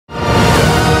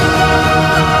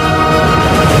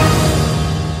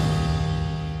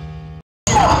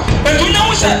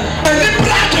say, and the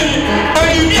black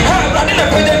and you have running a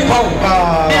penny pound.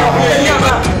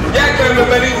 Yeah, can be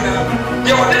very.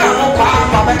 You are there, no power,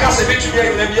 but I can't say which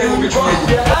way the year will be trying.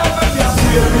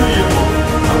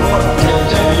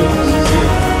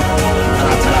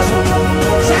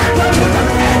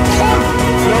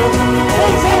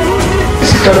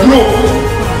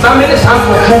 Now, many times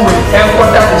for food and what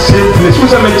that is saying, please,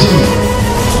 who's a machine?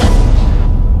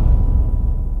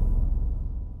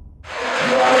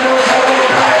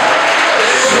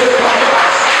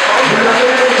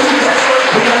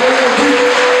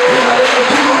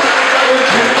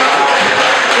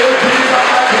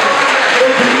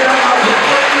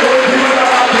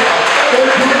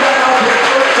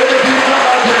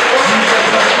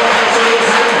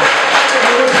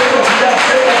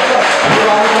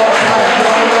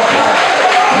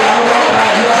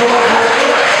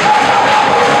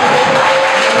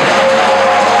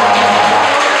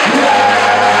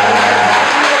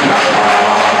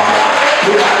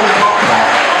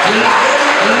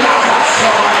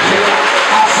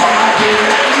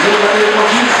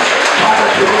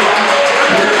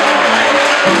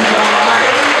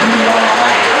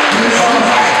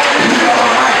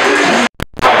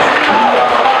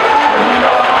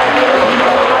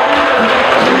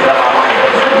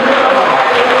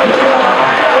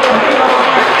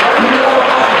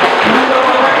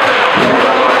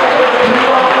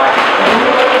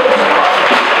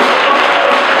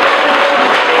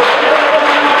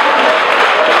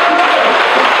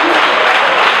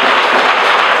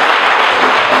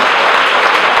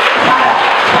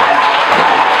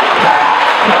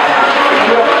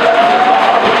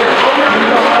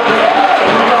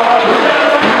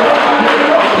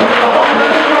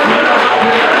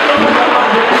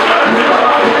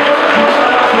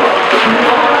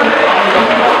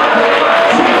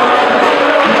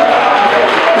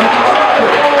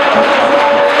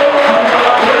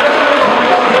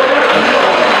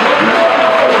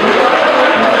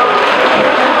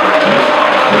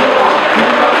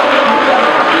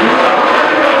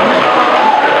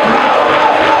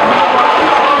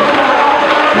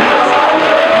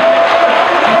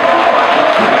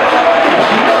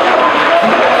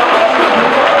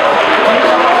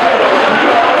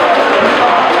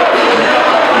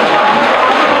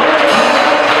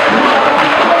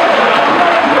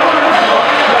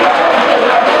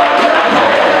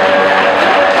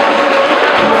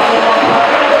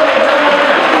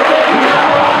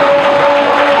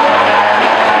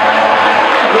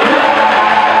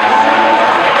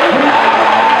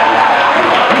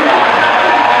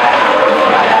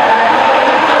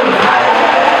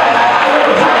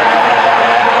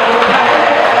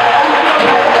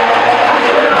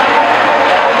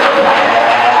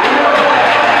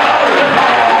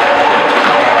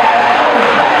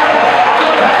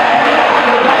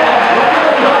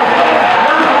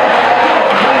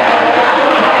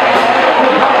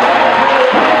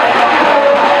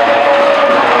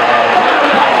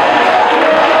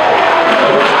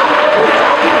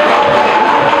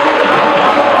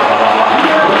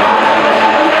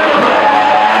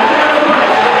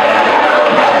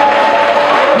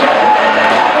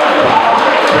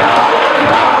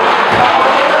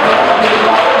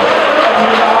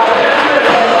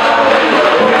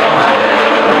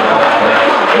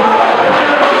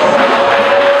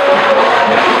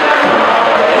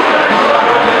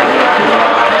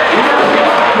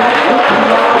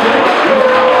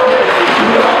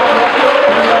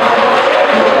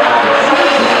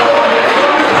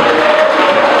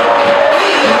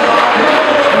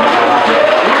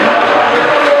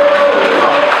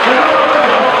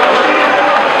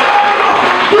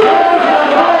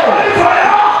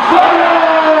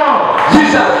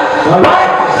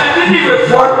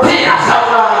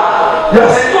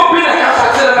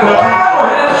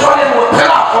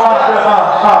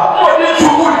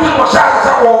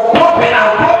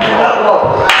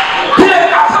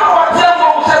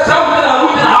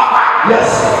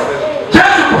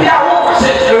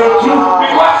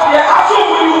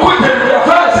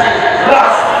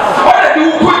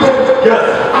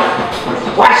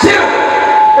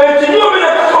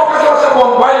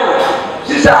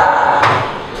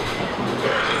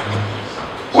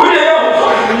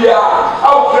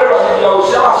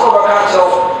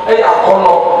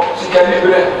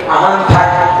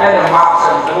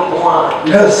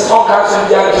 Yes. All kinds of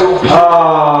young children.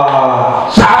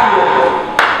 Sorry.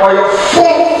 Or your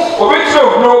phone. Or which you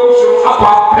know, so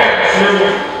up pen.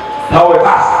 How it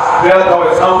is. There, how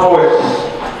it's for it.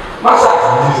 Master,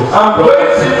 I'm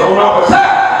very simple.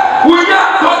 We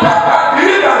are not that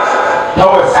believers.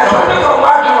 How it's from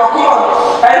Martin or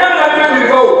Kuman. I never let me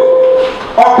go.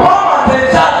 Or Palmer,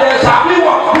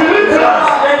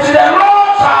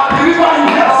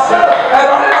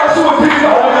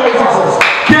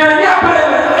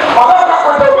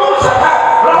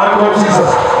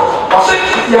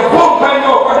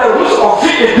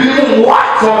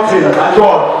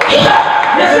 God.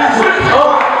 Yes,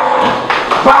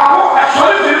 but I saw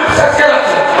you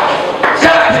skeleton.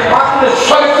 Skeleton, but the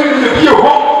solid in the view.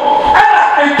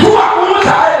 And two are almost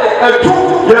a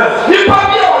two. Yes. You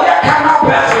probably cannot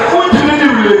pass the food to the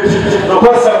relative. The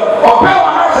person or Bell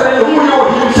and who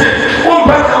you say, one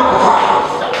person.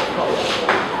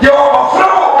 You're a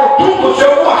flower or two to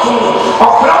show what's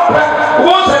or flower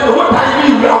once and what time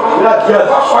you will. Yes,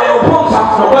 that's why your bones are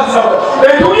the person.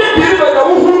 They do it with the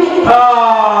who.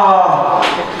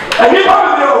 And you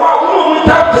probably know what woman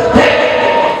have to take.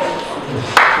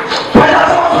 But that's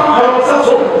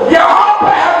also you're all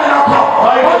by having a call.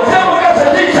 I will tell you that's a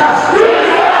Jesus.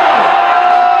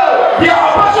 You're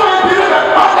also a believer.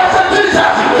 That's a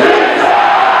Jesus.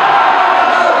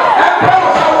 And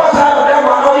promise I was out of them.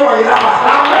 I know you are in Abba.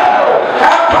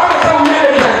 And promise I'm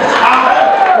militant.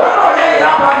 When I get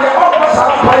up and the office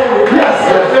are playing. Yes,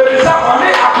 there is a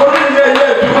money according to the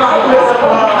year.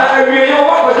 And we know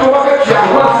what to work at you.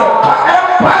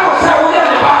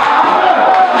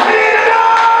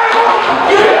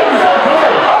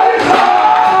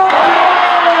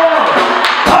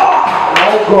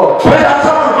 God.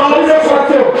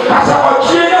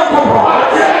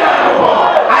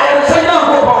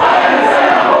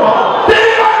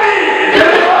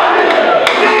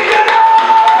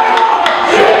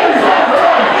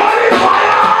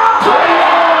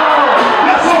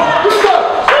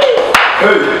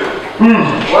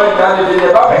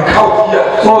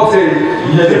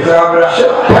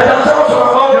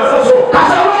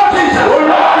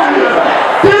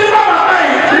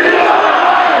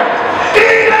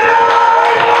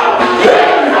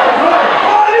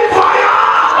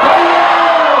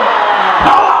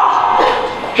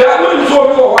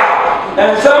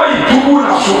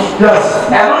 Yes.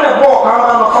 And on the walk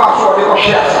around the fast or the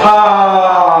chef.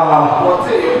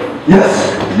 Yes.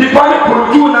 The panic will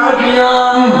do now.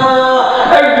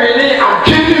 Every day I'm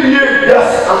killing you. Yes.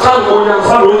 I'm sorry. I'm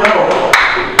sorry.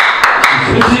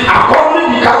 You see, according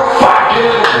to the fact,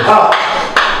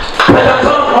 but I'm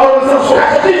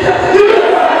sorry. Yeah.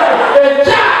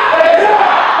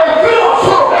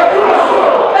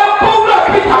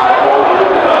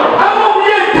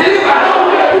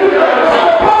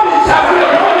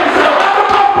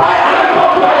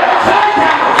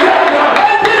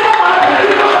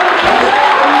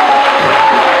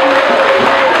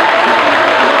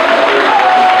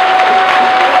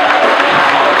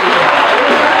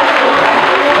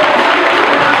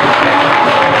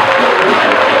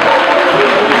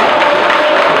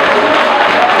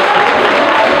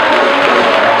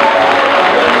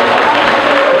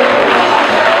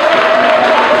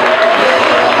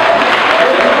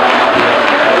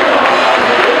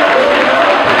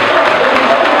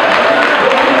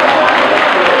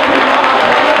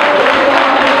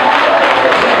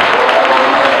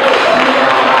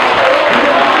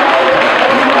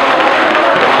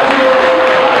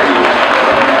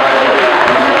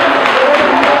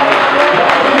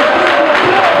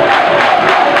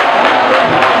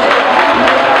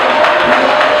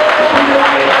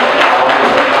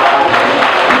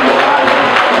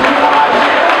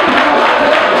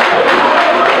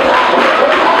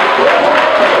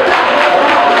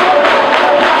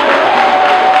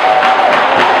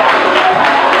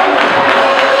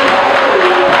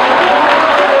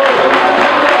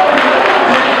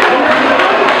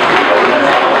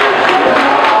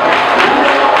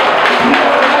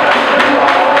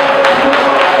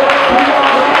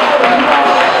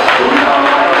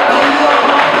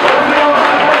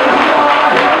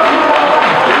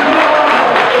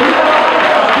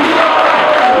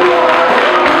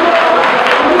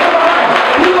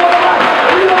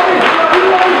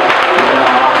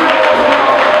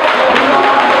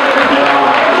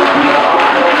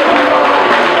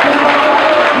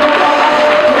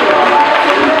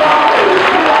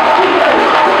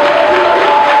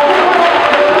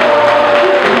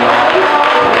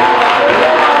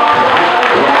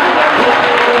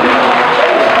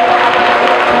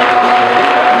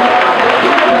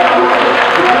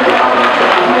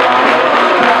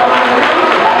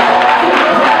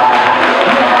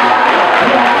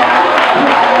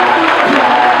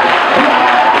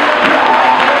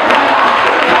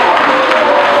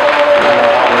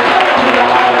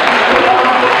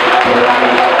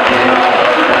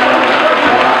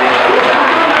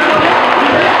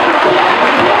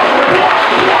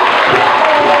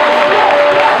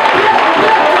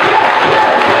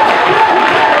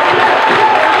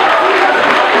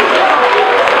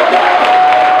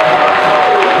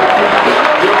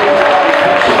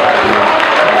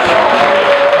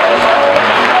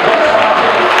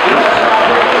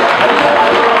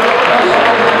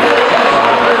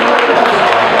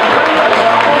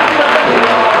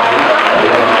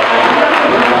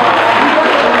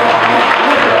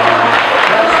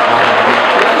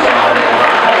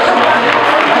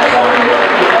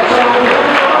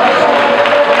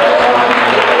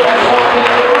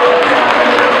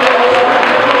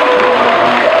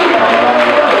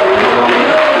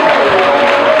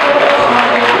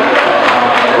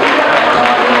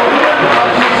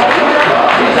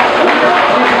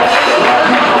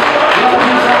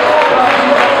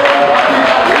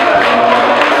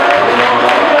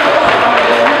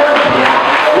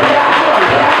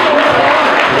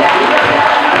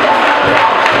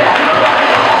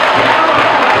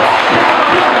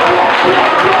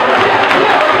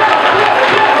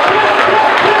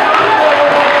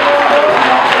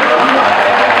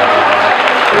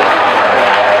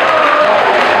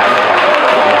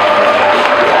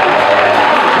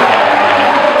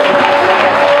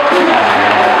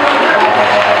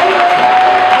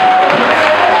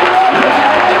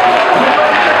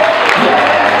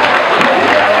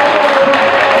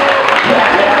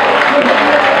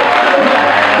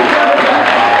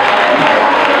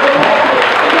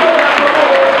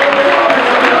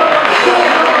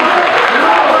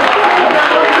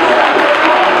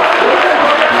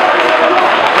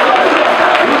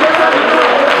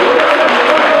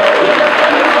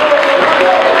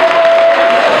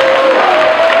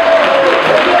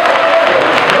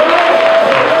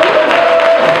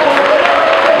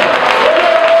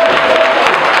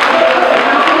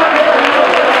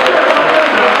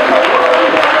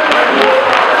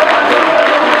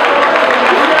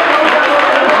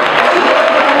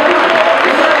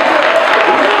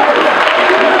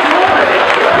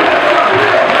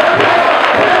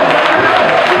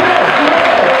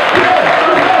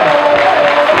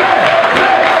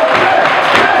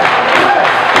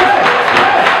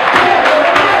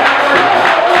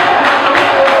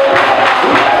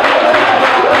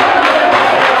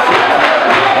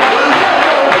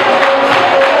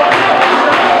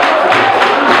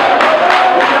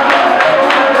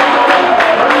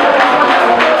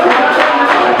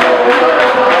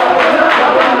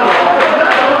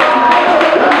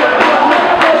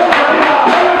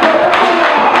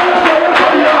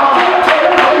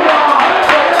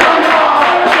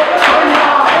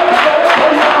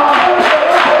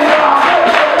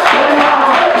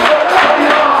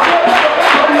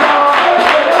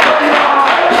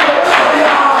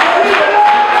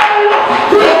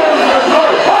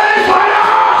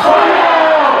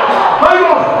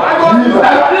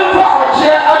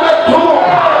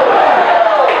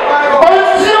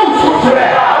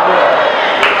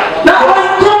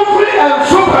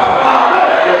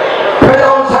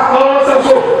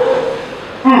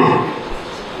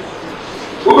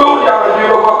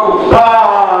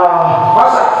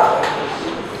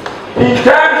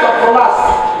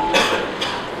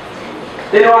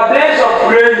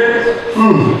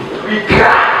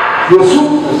 We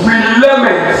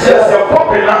lament. Yes, you're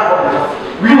popular.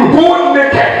 We go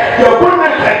naked. You're good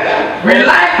naked. We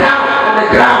lie down on the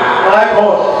ground. My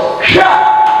God. Sure.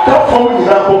 That for me is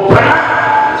not popular.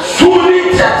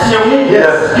 Suli Tatiamu.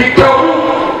 Yes.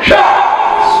 Kikamu. Sure.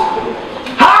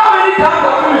 How many times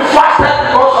have we fasted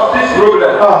because of this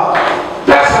problem?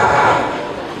 That's not.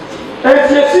 And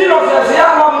if you see of the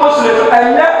young Muslim,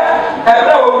 and yet, and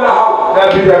that will not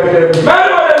have. Many of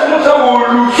them Muslims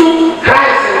will lose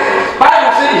Christ.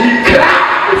 Bible says he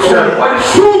cried. But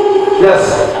it's true. Yes.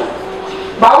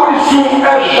 But when it's true,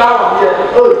 every shower here,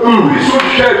 we should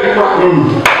share it.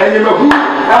 And you know who?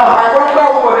 I wonder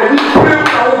what they pray.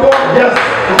 Yes.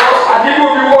 Because I didn't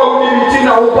know you were meeting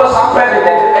a whole person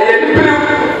and you didn't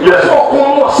pray. Yes. So,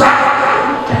 come on, son.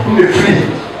 In the free.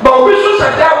 But we should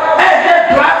say that.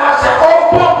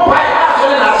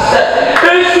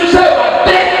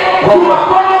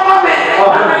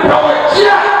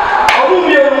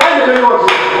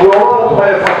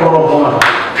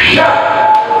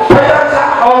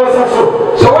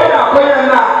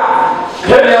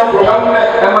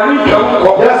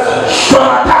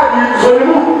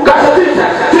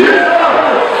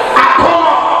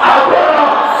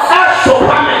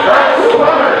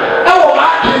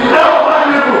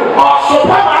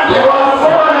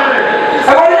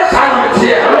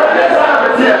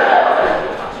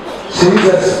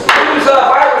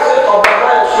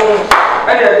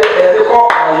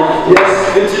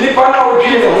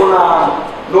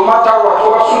 No matter what,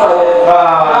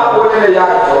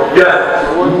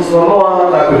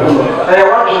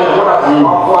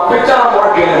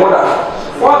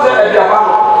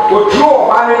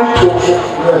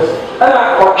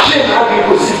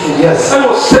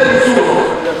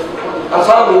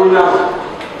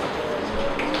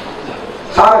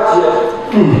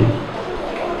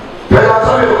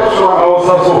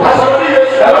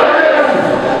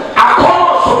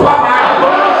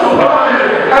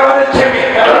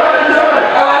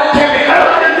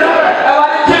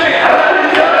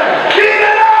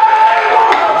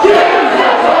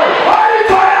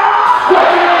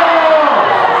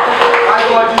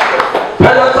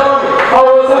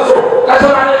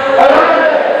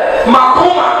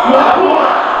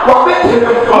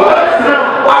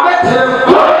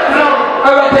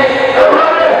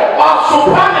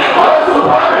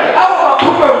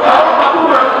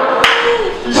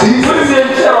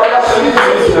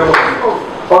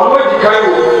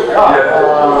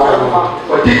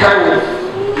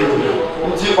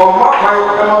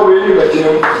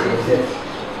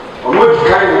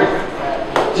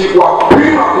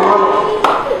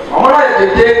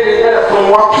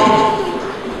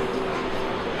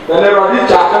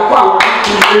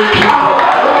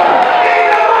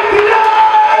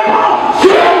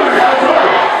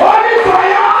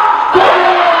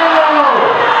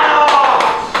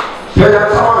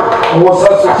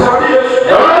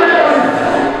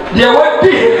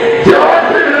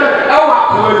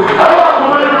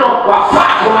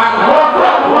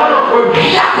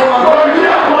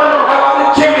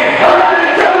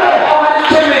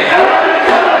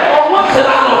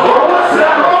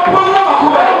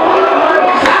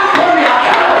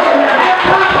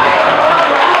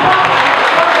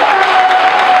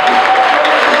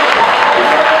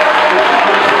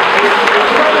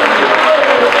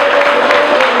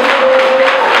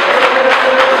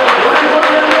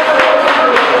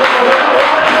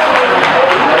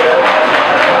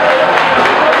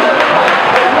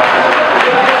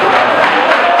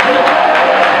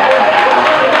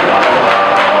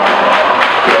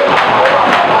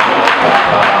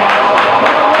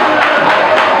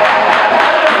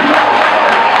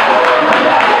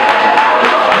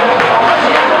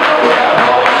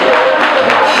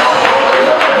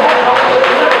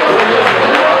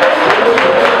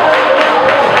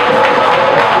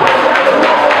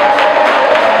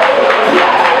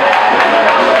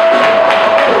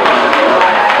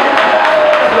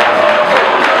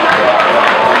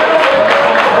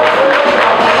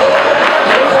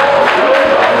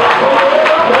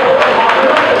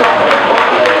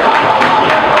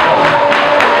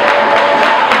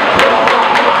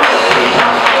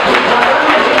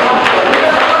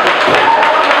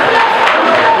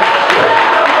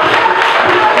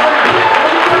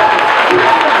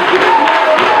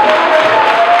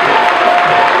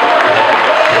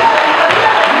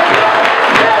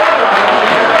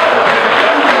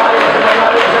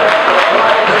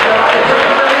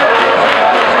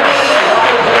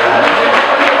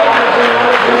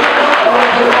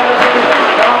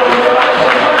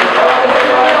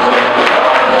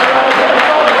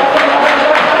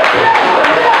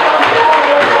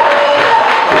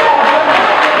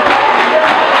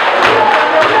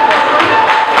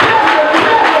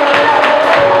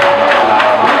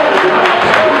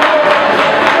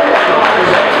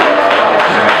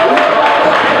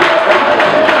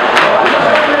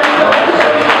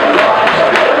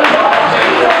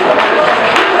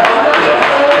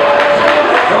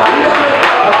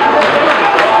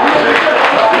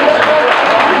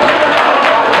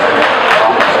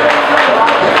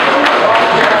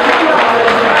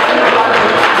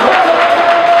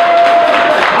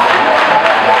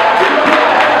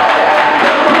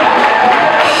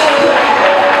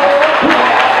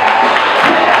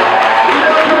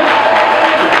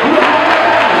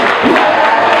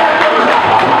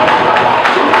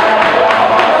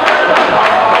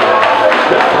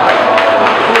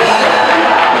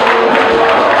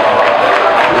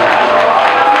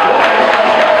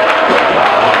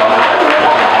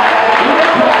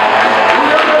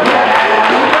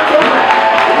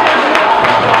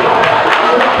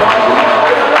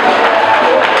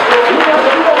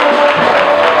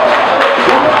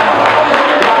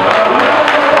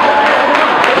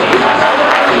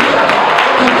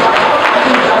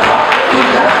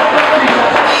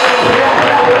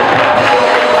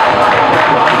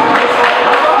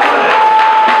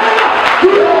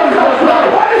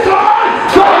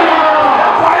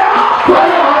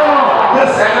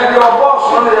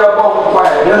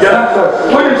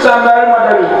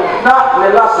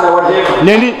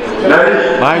 Nelly.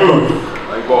 My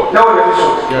God. No,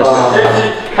 yes.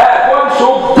 One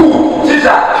so good,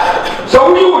 sister.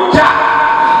 So you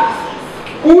jack.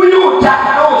 Who you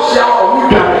jack? No, shall we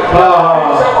do?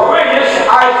 So, when yes,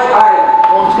 eye to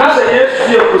eye. Not say yes,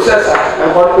 dear possessor,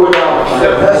 and what go down.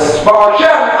 But I'll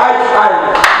share eye to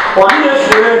eye. Or yes,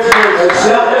 the rent is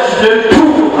yes,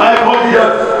 two. I want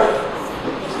yes.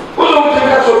 Who don't think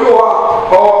that's what you are?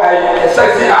 Or a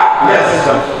sexy eye? Yes.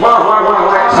 One.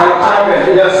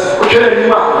 Yes. Okay,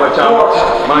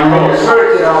 my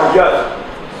spirit now. Yes.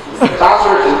 That's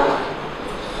right.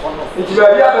 It's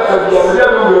very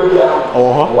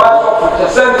what's up with the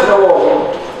center of the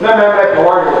wall? No,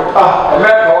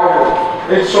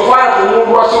 it's so far to move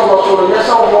Russell, yes,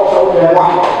 I'll walk over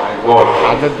one.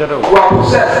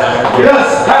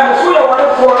 Yes, I'm sure one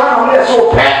for now, yes,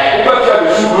 so bad.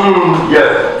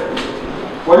 Yes.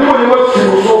 When you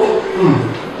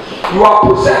you are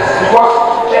possessed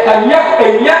because and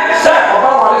yet said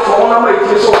about what is one of my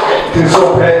kids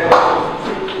so bad.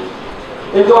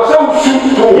 It was so shoot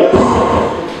to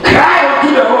cry to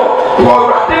the Lord for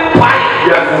rather pie.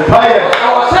 Yes, fire. I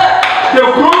was said the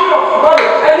glory of God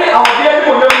any of the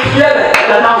people never hear that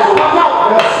and now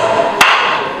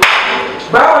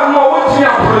but I know what we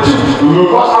are producing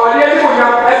because our lady will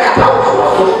have a cat.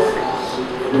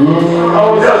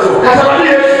 Oh, yes, the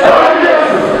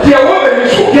woman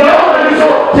is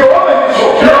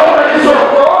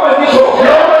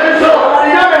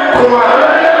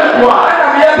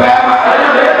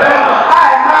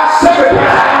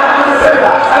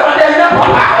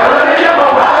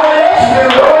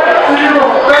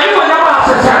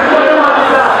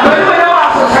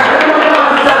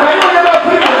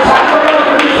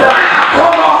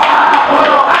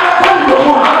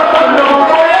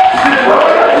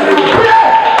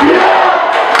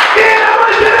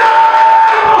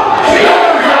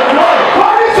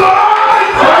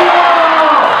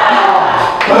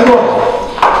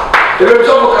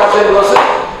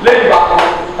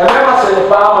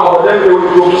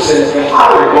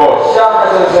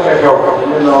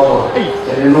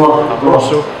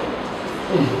so.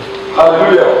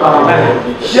 Hallelujah. Amen.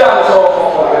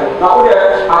 Now we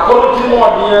are according to more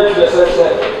to the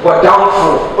said, we're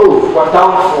downfall. We're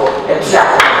downfall.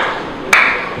 Exactly.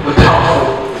 We're downfall.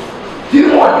 Do you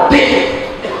know what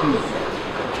day?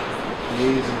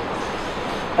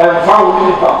 And found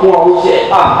me Papua who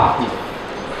said,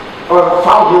 or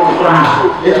found you.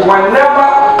 It will never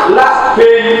last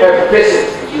pay you a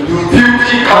visit.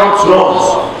 Beauty counts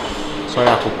loss. Sorry,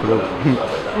 I could club.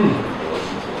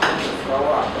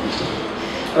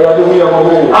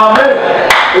 Amen.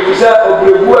 If you say, "Oh,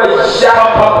 the boy is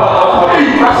sharp, papa,"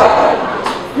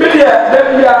 maybe I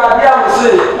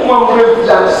say, "One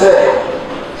will say,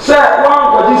 sir, one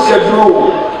for this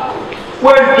schedule,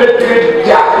 when the great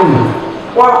jack,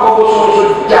 one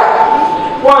also jack,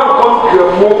 one come to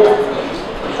a move,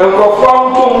 and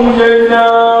perform to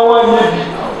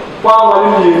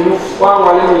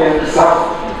one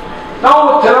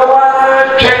now tell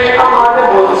one check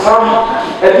among some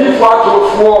and if what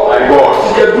to for I got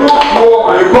the group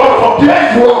for I got for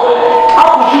play for how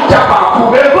could you tap up who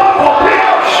they got for play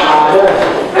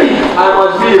I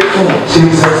must be a fool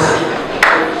Jesus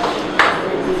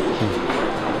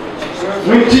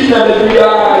we teach them that we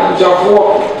are Jaffa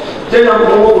then I'm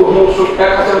going to so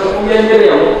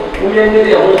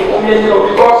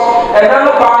because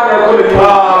another part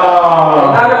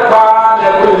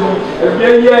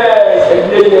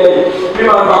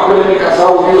remember when they make us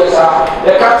out of USA,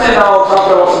 the captain now of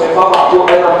Safra was a father who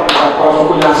ended up in the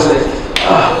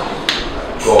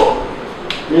God.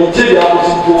 Until the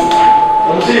Apostle,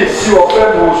 until you see your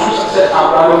friend who said,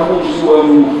 Abraham, who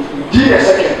did a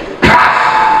second.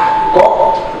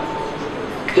 God.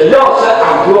 The Lord said,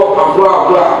 I'm grow.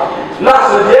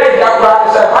 Last day, that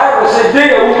Bible said, they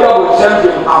will send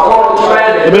you according to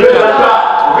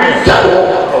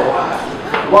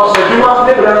was the human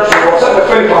liberation was a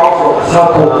very powerful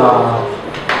example.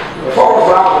 For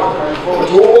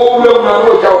to all the man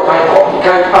who got my copy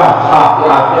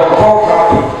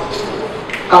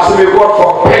as we work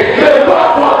for pay.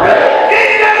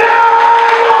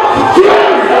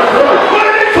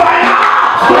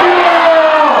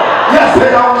 Yes,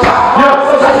 they are.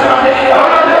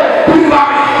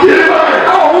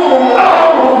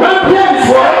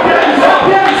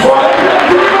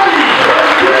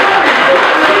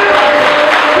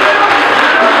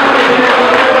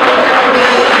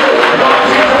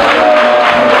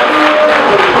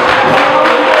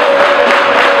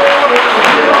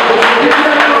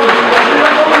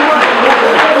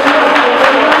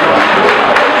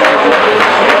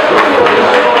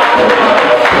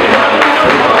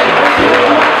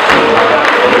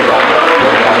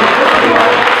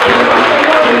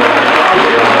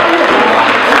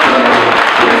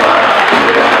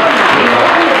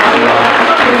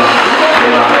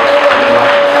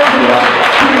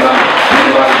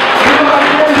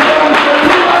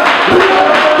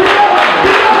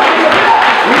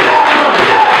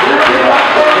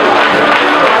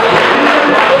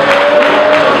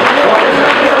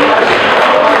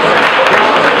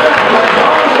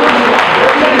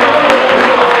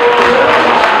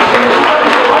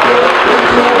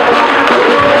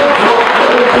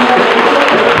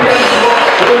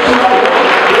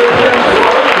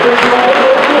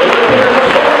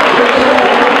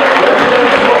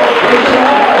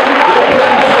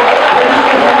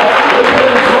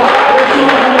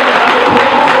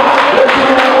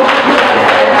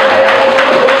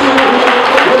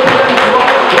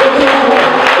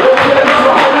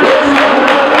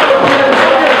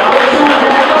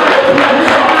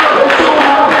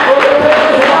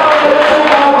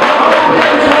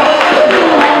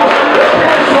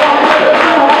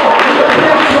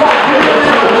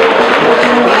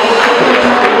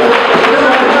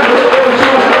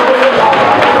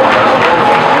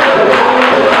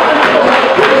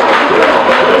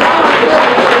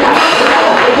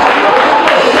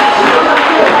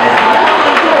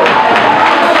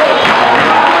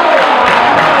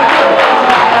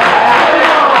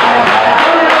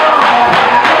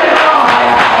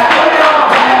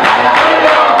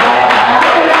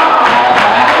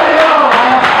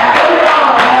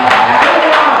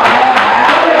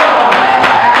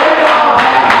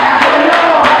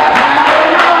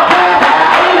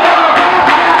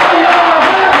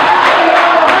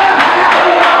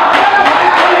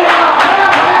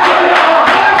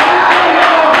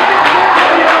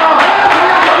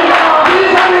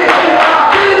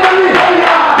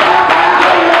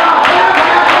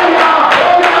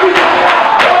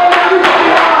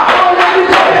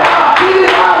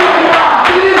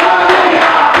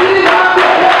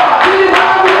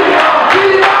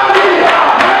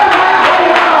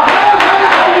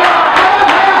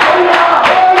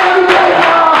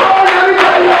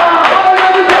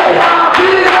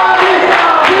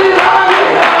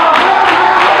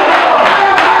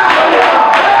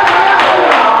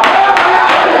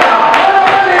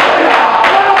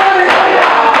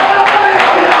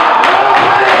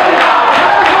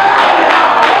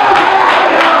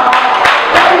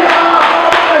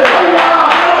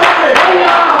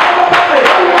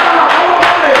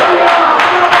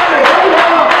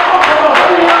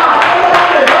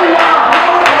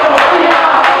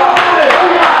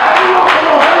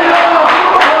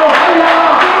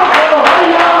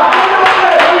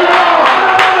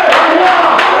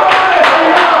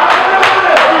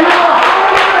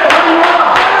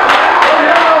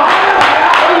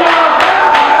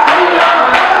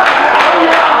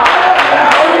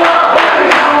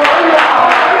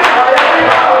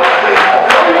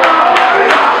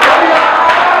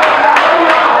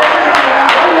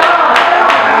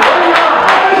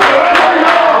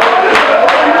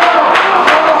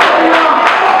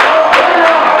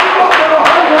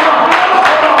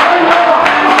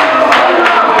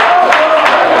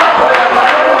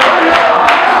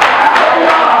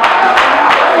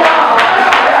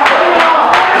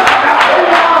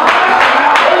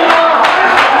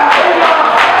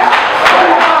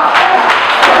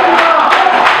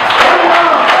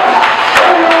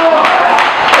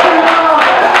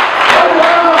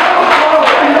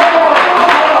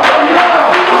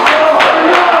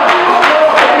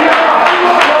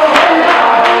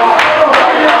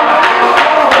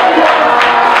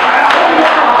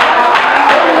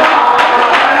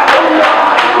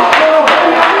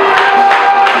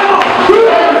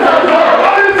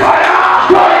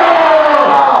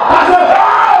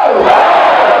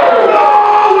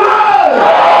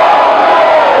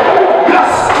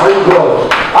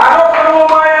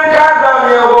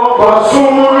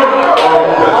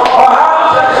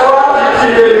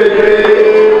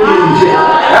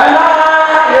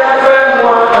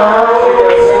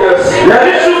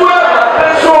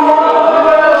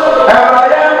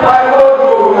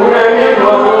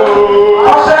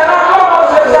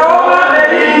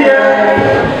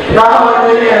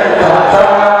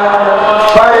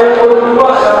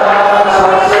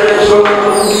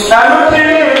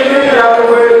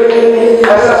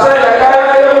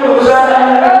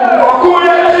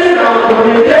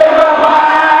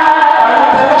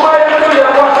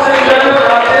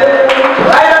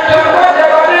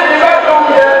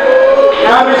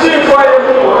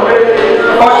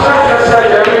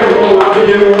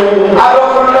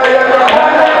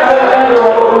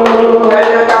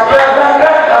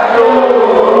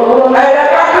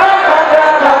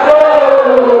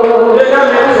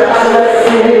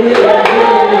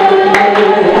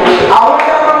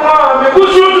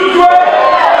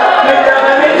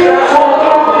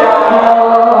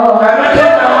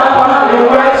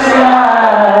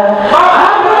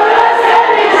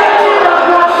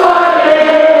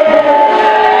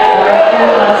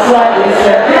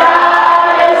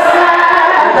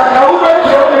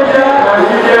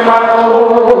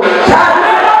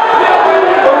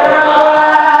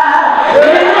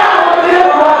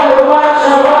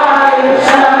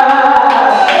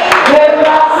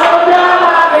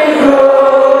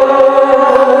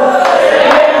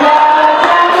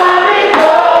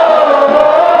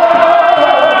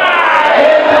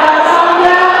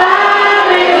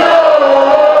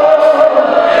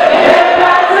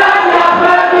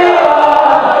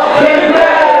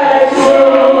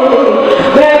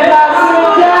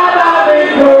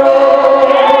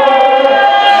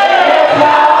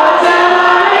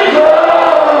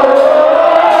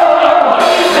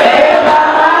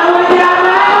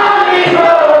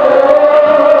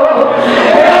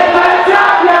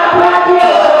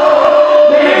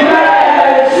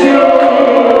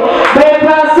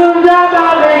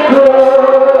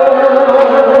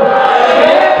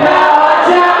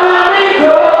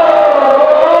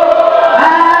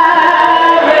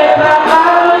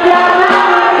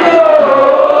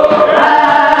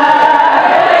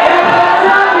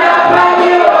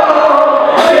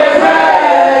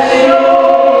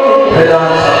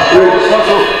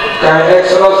 can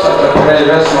Exodus chapter 3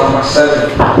 verse number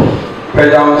 7. Pray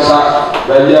down, sir.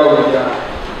 Baby, I will be there.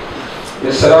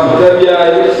 The Salam, baby, I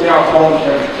will be upon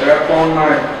him. Upon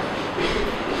mine.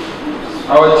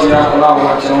 I will see up on our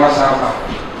watch and what's up.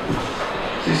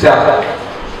 Sister,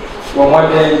 one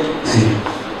day,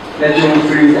 let you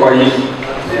free for you.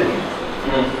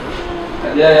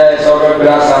 Yeah, it's all the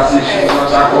glass as if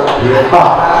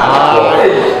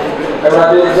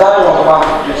everybody design of my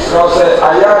so say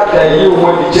I tell you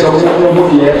when the children who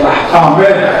be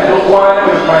amen. Don't want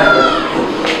to find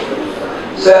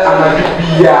say I'm a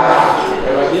be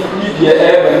the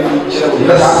air and the children.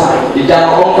 The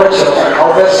down conference of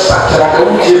the such a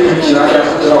preaching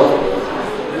against the Lord.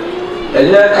 And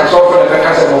yet, as often as I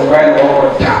can say, I'm going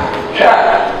over time.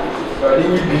 But he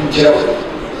will be children.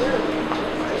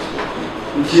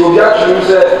 Nti obi atwere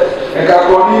sɛ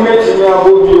nkakɔni metumi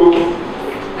abobio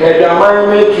kɛdaman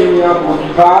metumi abobi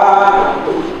paa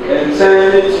kɛnsɛn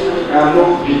metumi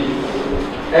anobi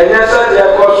ɛnyɛ sɛ deɛ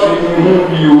ɛkɔ so yi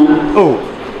bio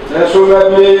ɛso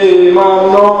bɛbie ma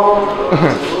nɔ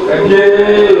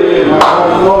bɛbie ma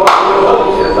nɔ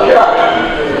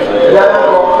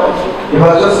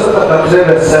ìbájọ́ sọ́tà tàbí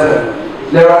ẹ̀sẹ̀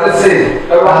lẹ́wọ̀n ṣe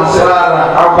àǹsàrà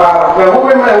àbára pẹ̀lú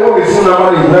mímọ́ ẹ̀wọ́ mi fún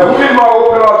amánì pẹ̀lú mímọ́ owó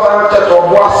pẹ̀lú ọ̀tá ẹ̀tọ́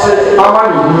bọ́ ṣe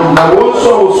amánì na wọ́n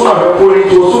sọ òsùn àbẹ̀kọ́ ní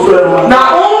tí òsùn fẹ́rẹ̀ wọn. na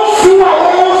wọ́n sún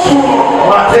àwọn sùn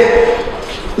màtí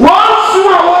wọ́n sún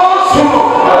àwọn sùn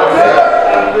màtí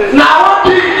na wọ́n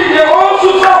di ìyẹn wọ́n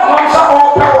sún sọ wọ́n sá wọ́n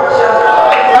pẹ́ wọ́n ṣe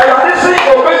ẹ̀yọ́ ní sí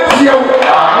òbẹ́ tiẹ̀ wọ́n.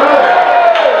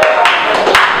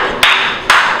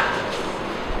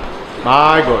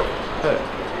 My God.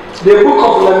 The book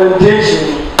of Lamentation,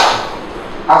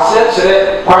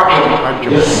 Asante,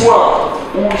 Yeshua,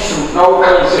 Usu, now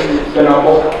can say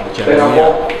Benabo,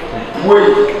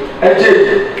 wait, AJ,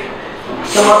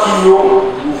 some you,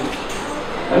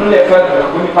 and only a friend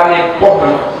when you find a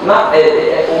problem, not a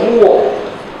war.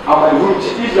 I'm a root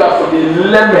Israel for the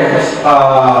lemons.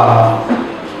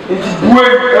 It's good, we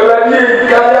are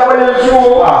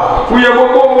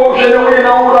going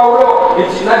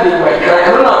it's not the way.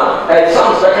 I don't know. It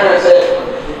sounds like I said,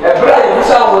 a bride,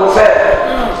 someone said,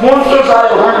 Monsters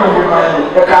are running with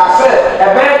my car said, a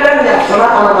bad than Sana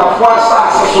and a four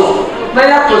stars. Now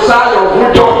you have to say your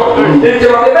good dog. If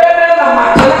you're a bad than a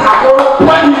matter, I don't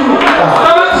want you. I'm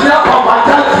not up my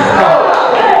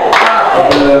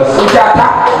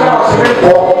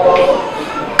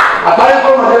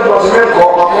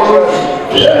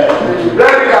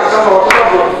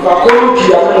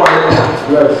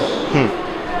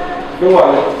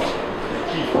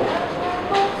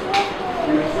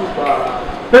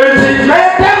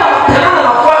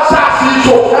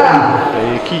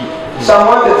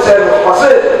Someone that said, I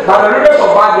said, by the rivers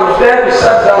of Bible, there we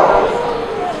sat down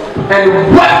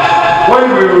and wept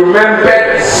when we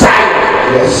remembered Zion.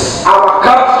 Yes. Our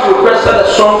comes requested a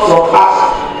song from us.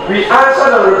 We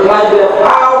answered and replied them,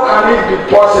 how can it be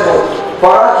possible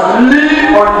for us to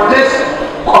live on this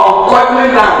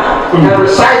ungodly land and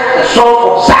recite a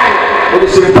song of Zion? It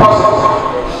is impossible.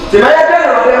 The man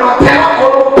them are telling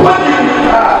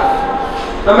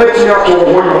I'm making up to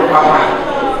one papa.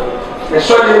 The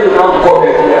son you now call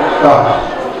it here.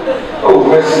 Oh,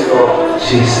 mercy, Lord.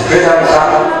 Jesus.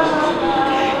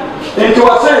 Into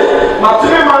a say,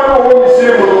 Matthew, my own is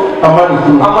able.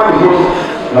 Amani.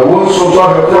 I won't so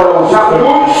talk about that.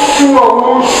 Won't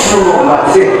sure.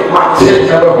 Matthew,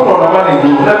 never go on a money.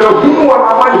 Never go on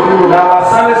a money. Now, my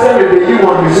son is saying that you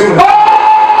want to resume.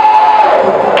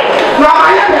 Now,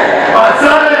 I am my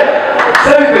son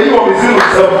saying that you want to resume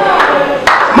himself.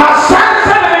 My son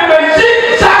said that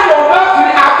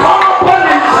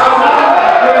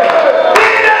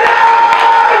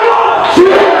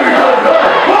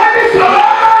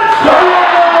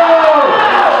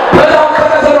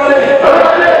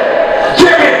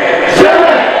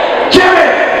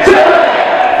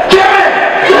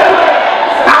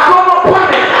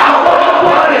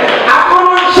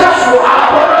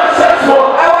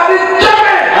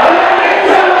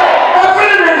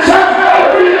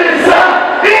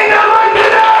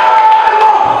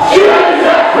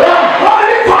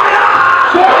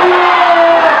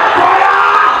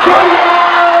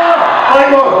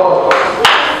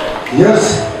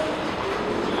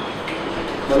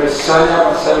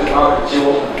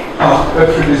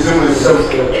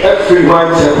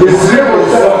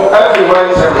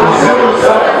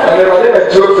everyone and then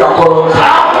a joke that follows.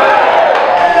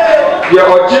 You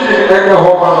are Jimmy and the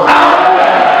home.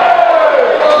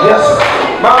 Yes,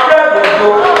 my brother.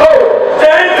 Oh,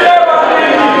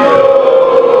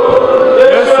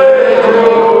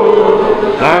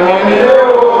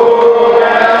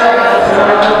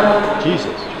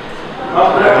 Jesus. My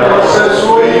brother says,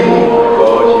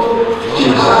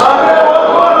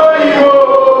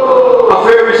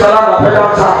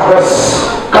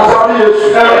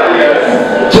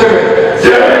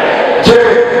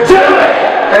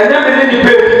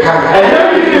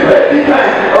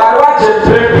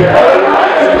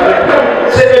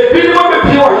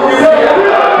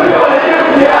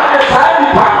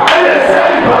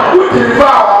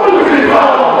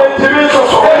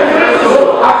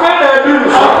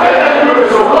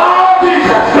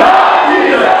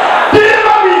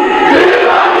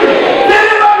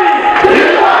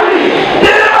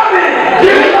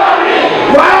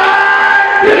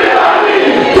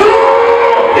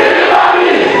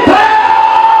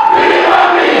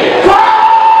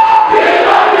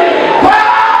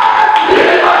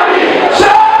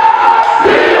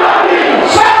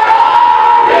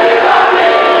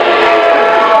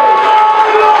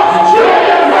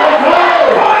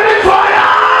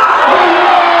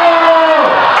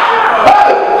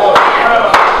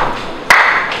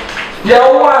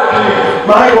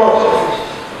 My God.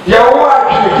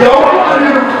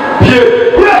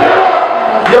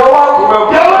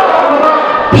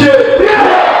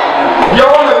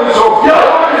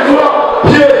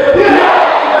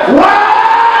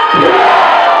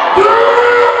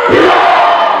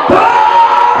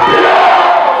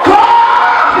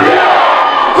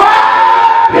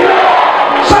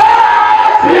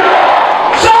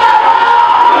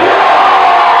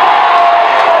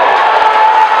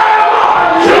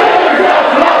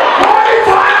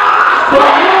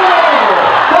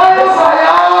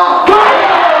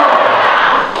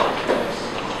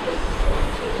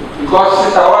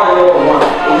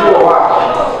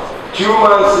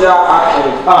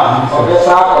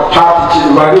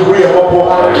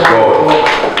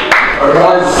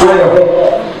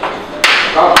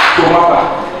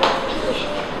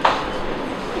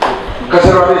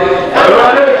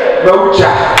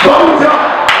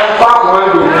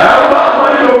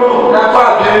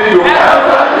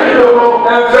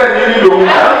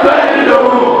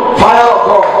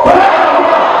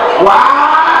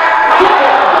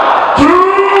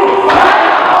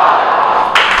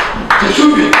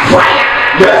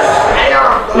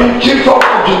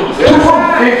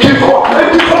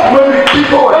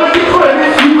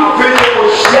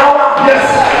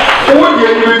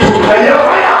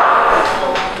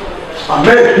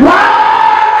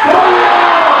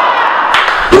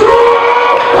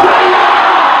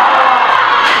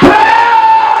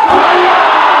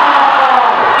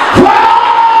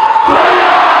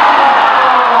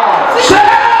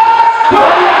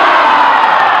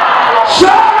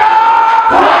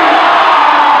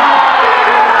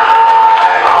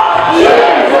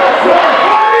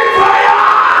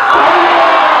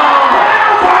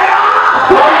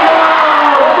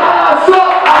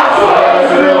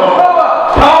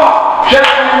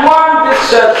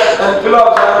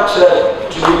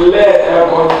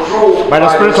 By the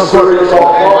Spirit of God.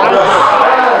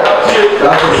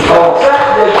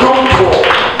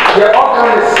 The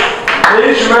organist, the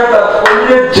instrumental,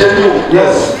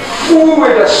 yes, full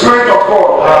with the Spirit of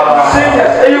God.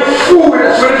 Singers, are you full with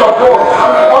the Spirit of God?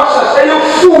 Ushers, are you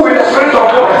full with the Spirit of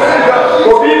God?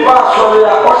 Obi pass from the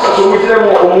ushers who will them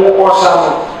or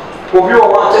usher. Obi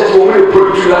or watch it when we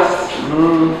produce.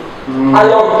 I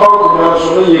have found the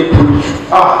so many produce.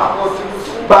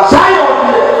 But Zion,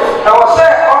 I was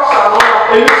saying, usher,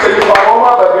 and you say, if I want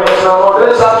my baby, now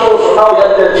there's a toast, so now we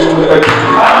are dead to the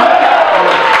Fire!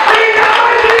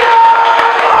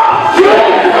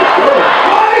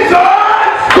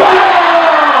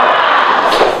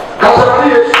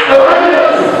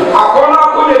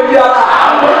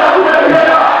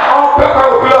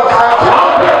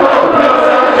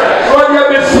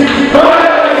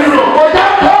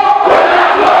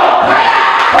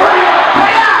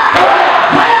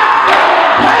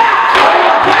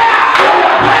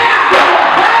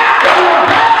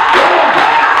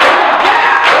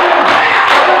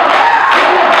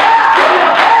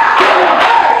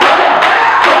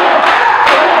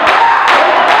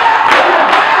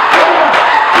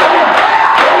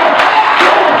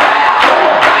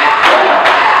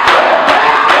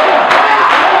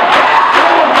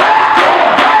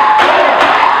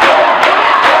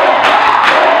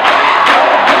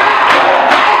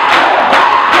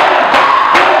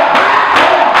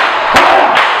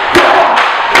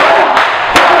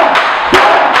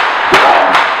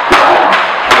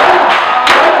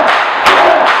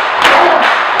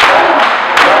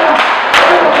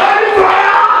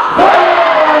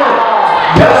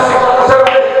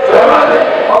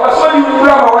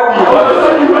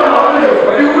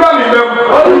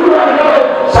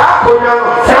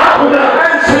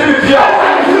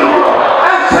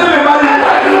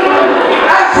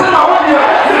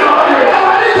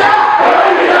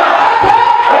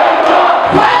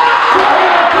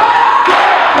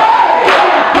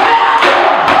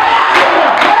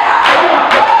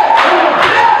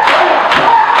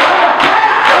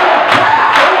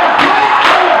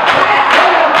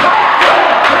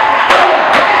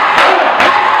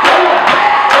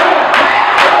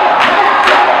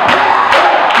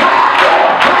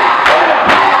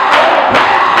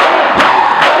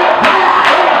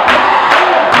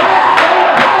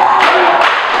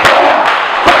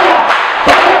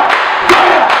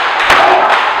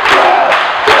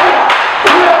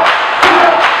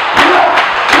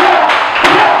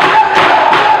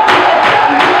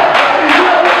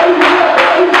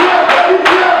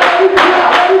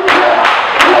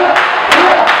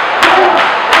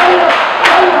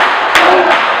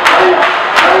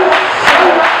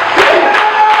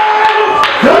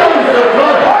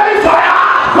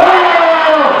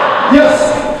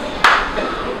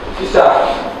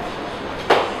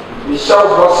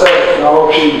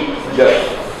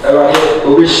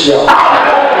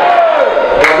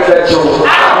 bɛkyɛw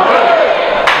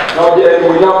na ɔde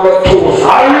animuonyam bɛto wo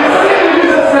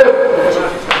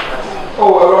so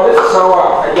awurade sesa wo a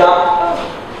agya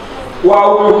wa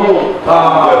wobɛhu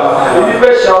ebi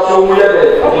bɛhyia wo so wo mu yɛ dɛ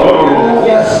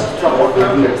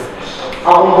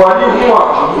ahombɔne hu a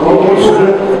ɔhu so mu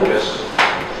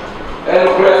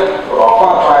ɛnokorɛ ɔkɔ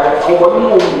afaeɛ ahombɔne mu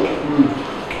wɔ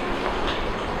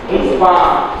mu paa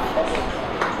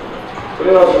ɔde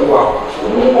na ɔsɛ wo a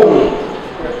ɔmu wɔ mu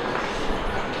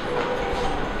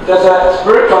there's a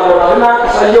spiritual level. I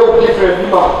say you different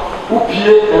people who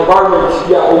pay environment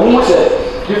here or who say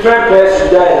different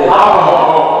person there.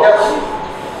 Yes.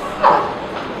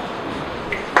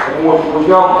 We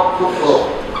young people.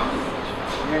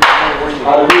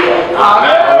 Hallelujah.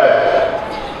 Amen.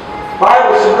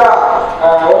 Bible says that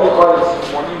what do you call it?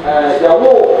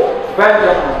 Yahoo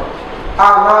Benjamin.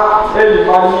 Ana Eli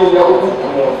Mani Yahoo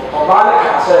Kumo. Obama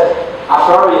can say.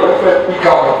 After we have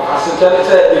become, Asante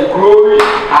said, the glory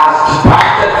has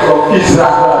departed from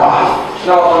Israel.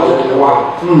 Now, on the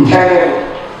one,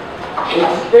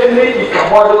 any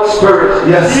Ichabodic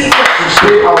spirit, yes, to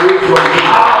stay away from you.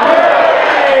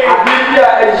 And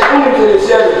Biblia is only to the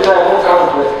same time, what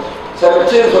kind of it?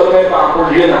 17 of them are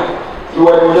Korean. You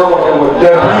are the young one with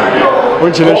them.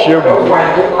 Don't you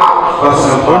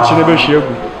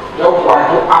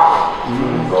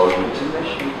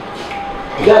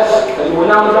yes, and we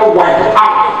now know why to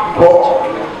up, but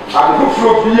I do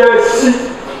flow BSC.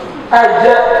 I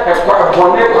get a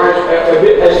bonnet a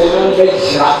bit as you don't get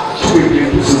shot to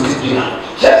be something.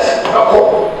 Yes, a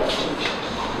pole.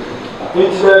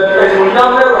 It's the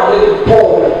number of the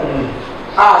pole.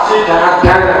 I say that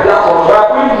on that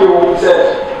window will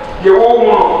say, you won't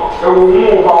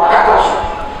move our catastrophe.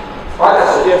 What I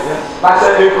said, yes, I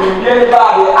said, if you get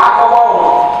anybody,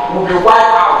 alcohol will be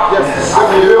wiped out. Yes, I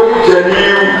mean, you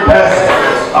genuine person.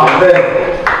 Amen.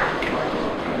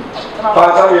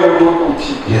 Pastor, we will go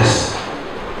to yes.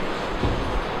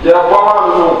 There are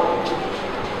power no,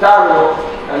 Daniel,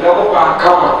 and then we can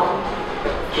come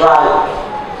try,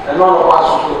 and none of us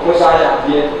will push our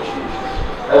idea.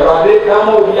 And when they come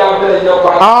over, we are very young.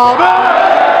 Amen.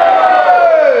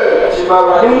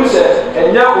 Who said,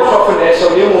 and now we suffer the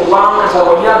so you will want as I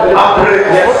will not be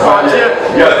yes.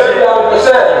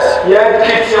 Yeah,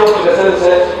 kids here to the sense,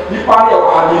 you find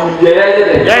your honey, yes.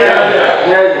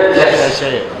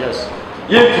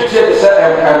 You to take the set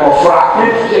and of frack,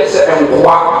 you to take set and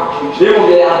walk. They will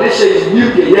be on this is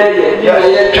new,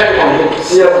 check on him to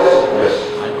see us.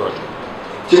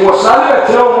 Timosana,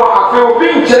 tell what I feel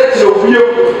being church of you,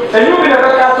 and you will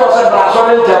never got to us about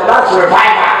something that's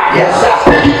revival. Yes, that's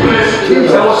taking place.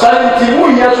 And was saying to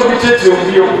you, he has to be church of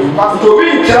you. To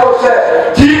be in church,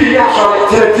 TV,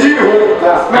 TV, you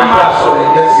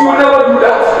will never do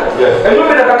that. And you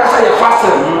will never say you're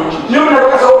fasting. You will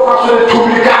never say you're fasting to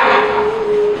be got.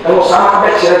 And was saying, I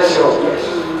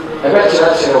bet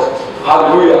church.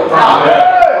 Hallelujah.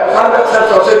 Amen. Sunday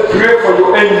church will say, pray for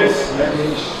your enemies.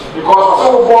 Because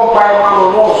some born by man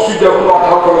will not see them not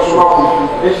help us.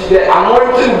 It's the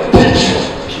anointing teach you.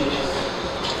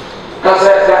 Because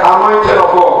the anointing of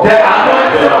God. The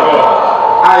anointing of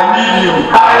God. I need you.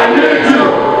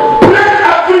 Break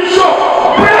every show.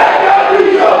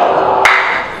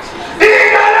 In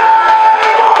the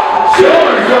name of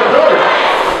Jesus.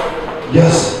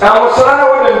 Yes. And what's another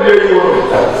one in you?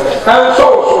 And so.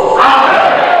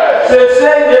 Say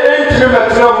the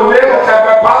intimate level of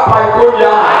Papa and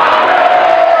Korea.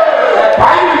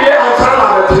 Why do you get on some of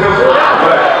the children?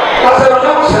 That's a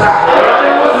little sad.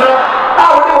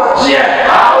 How do you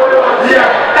hear?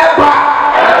 Ever.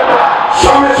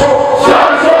 Some is so.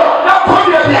 Now put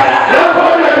your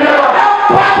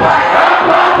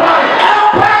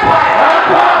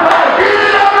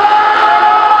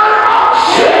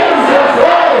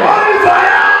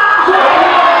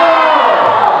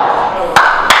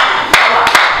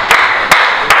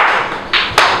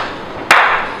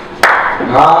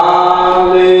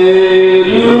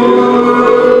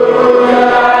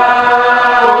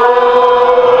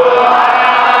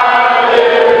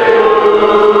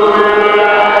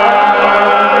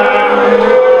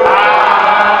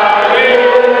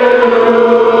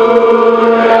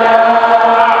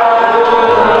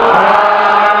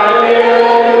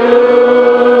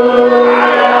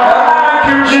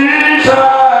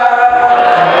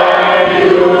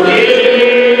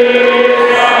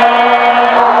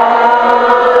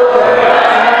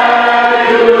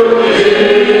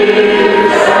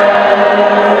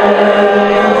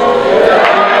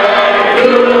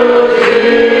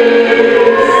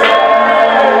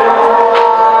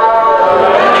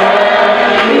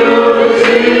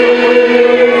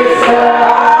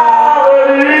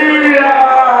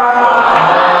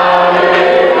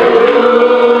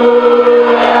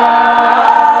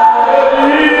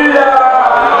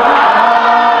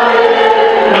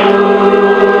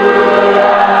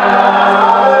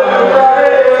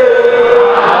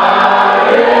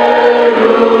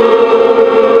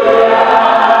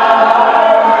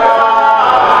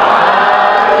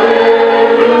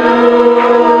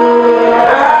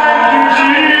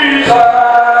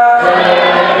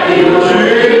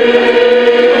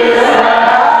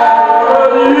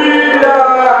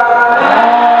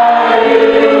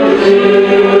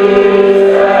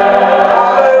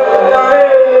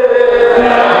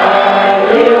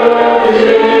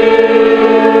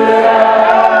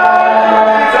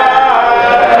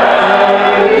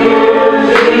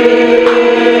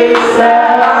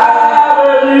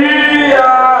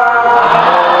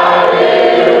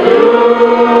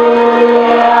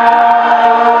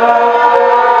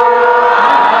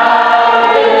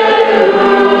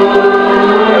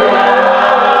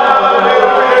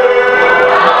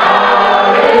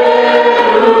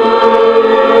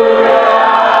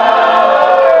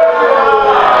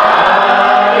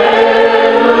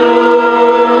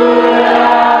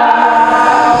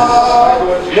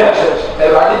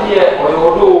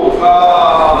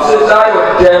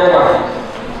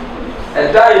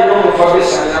don't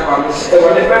forget about this.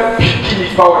 Whenever people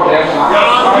power them,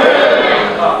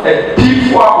 a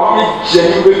deep one with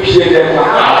genuine peer them. I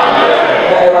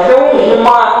don't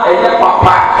want a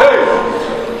papa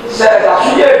said that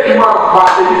she had come out by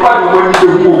the department when you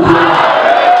move.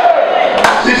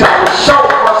 Since I was shout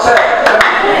for myself,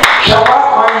 shall I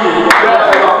find you?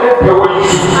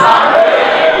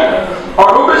 Or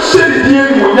do we see the deal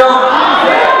with young?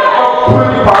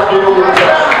 Pretty party over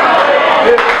there.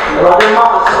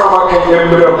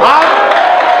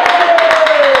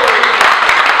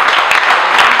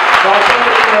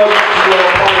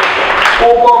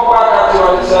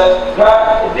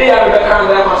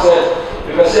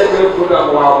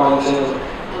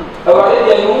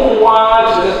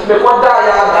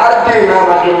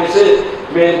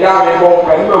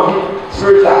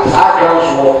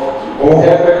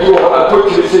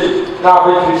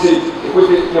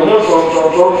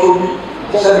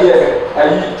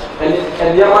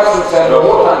 and the Amazons and the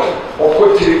water or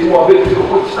put it more big to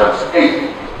put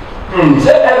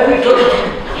every church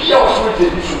yells with the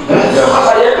issue. I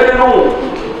ever know.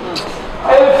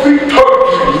 Every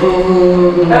church.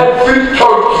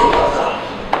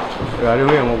 I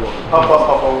don't know.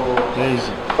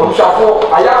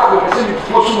 I have the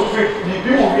most of it.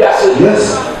 Yes.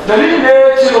 The name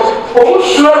is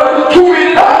 2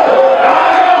 minutes.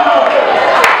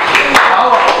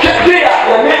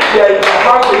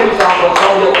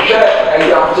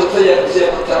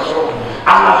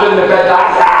 I'm not in the bed.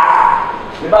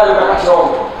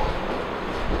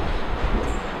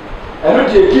 And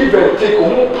if you give and take a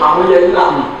more power, you're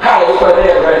not high over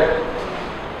there, right?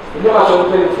 You never saw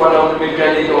the for them to make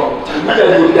any door.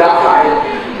 You die.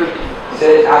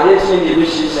 Say, I just need the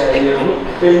wishes and you know,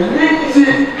 a lazy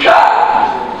car.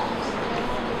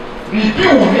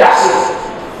 Be assets.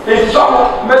 If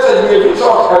some message may be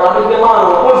source around the man,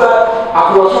 was that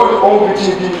I was only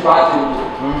between party.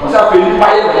 Was that a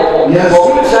fire? Yes,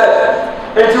 but said,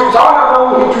 if you saw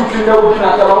who you know,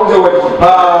 not the way.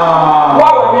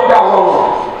 What would be that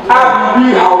one? I'll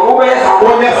be how always I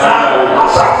want yes.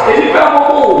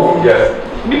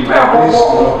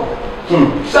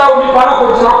 So we want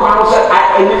to say,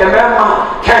 I need a man,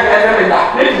 can't end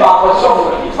that. This bar was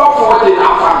somewhere. It's not for what they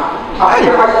are.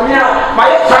 My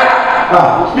friend.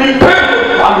 Me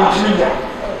pay, I'm in China.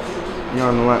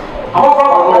 No, no, I'm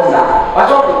over that. I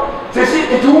told you, they see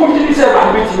it won't be said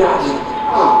I'm waiting at you.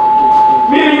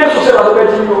 Maybe yes, to say I'm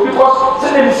betting you because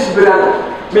send me see Brianna.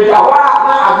 Make a while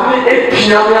now, I've been 8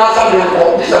 p.m.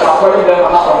 This is about calling them.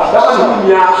 That's not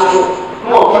me.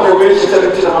 No, but the way she said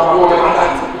it in our own.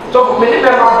 So many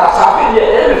members that have been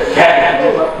here,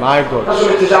 my God. That's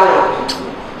what it is.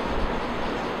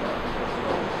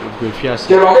 The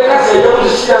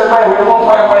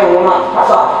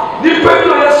depending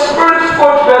on the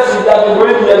spiritual person that you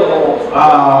will be anymore.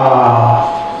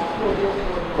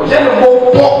 But then the more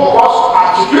because our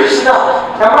situation now,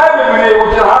 and my baby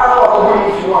will tell her what we're going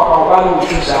to do about one of the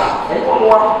things. And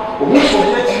one who will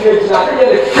get to get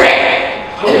the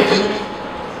fair.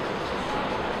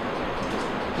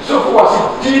 So for us to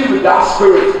deal with that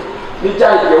spirit, we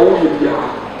tell you who you are.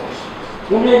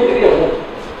 We need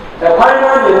to the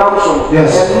primary announcement, and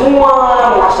no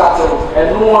one was started, and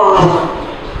no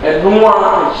one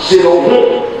zero.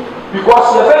 Because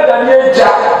the better than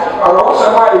Jack, or also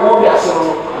my movie as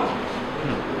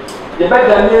the better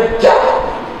than Jack.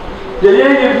 The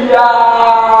lady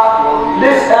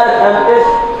this and this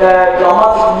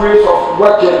dramatic ways of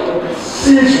working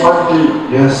cease one day.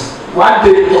 Yes. One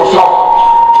day it was up.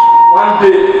 One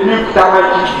day, new time I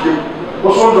keep you.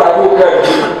 Also, I go carry.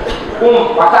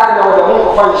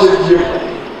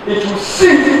 It will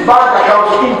sink his bank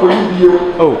account in you.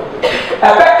 Oh, a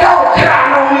back crown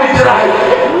only dry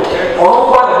or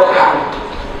one of the hand.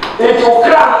 It will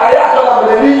crown. I have to have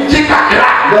a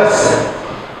crack. Yes,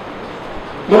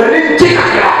 Marine take a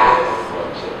crack.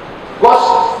 Was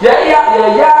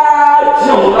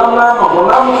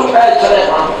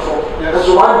that's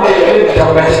one day in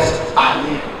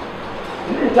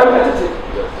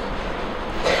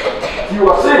you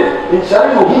are saying, in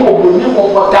sharing who will bring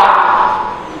over that.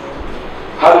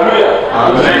 Hallelujah.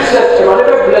 Amen. Said, and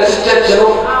whatever blessed church,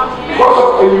 because of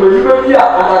when you were here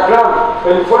underground,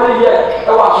 and for the year, I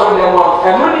was on them one,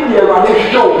 and money here, I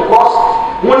didn't show because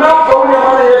when I'm going to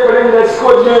money here, in the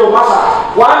school,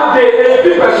 one day, a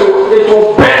people, it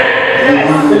will burn.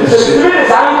 It's a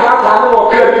serious anger, I know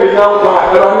what can be now,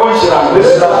 but I'm going to this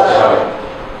is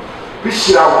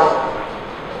Bishop.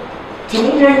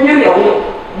 Timothy,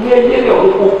 near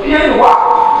Opian,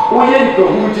 what we ain't the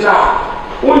Hujra.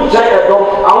 One giant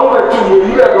dog, I want to do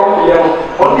you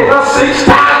on the 6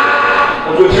 times.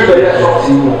 And to do the yes of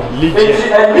you.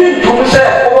 And need to say,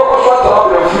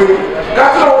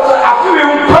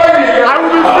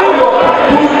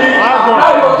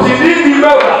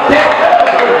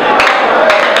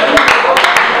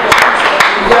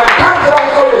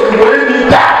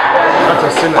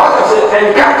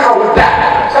 ɛnka ka wo da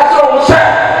kasa wo sɛ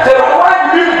sɛ wa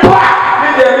ni pa me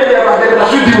de ba de na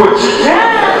so di wo chi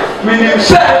me ni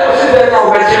sɛ o si de na wo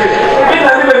bɛgye me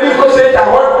na ni me ko sɛ ta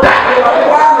wo da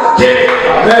wa na gye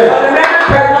me me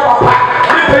pe na papa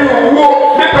me pe wo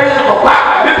me pe ya papa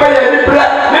me pe ya ni bra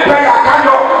me pe ya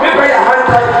kanyo me pe ya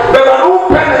hanta be ba no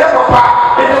pe na ya papa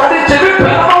e de wa de gye me pe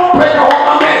na wo pe ya ho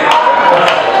amen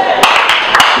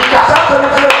kasa sɛ ne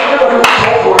sɛ ne ba no so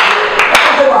wo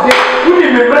kasa wa de wuni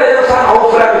me bra ya sa na wo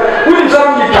fra wuni sɛ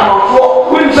mi tamafo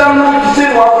wuni sɛ no ti se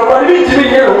wa fra wa ni ti mi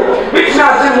yero mi ti na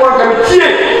se mo ka mi tie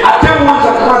atem mo sa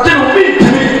ka je mi ti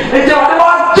mi e je wa de wa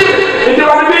je e je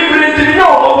wa de mi bri ti mi no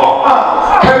bo ka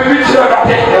mi ti ra ka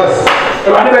te e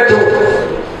wa de be je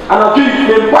ana tu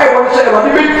me pai wa se e wa de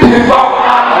mi ti ba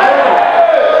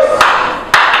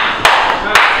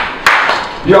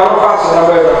you are fast na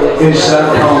be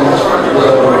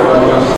inshallah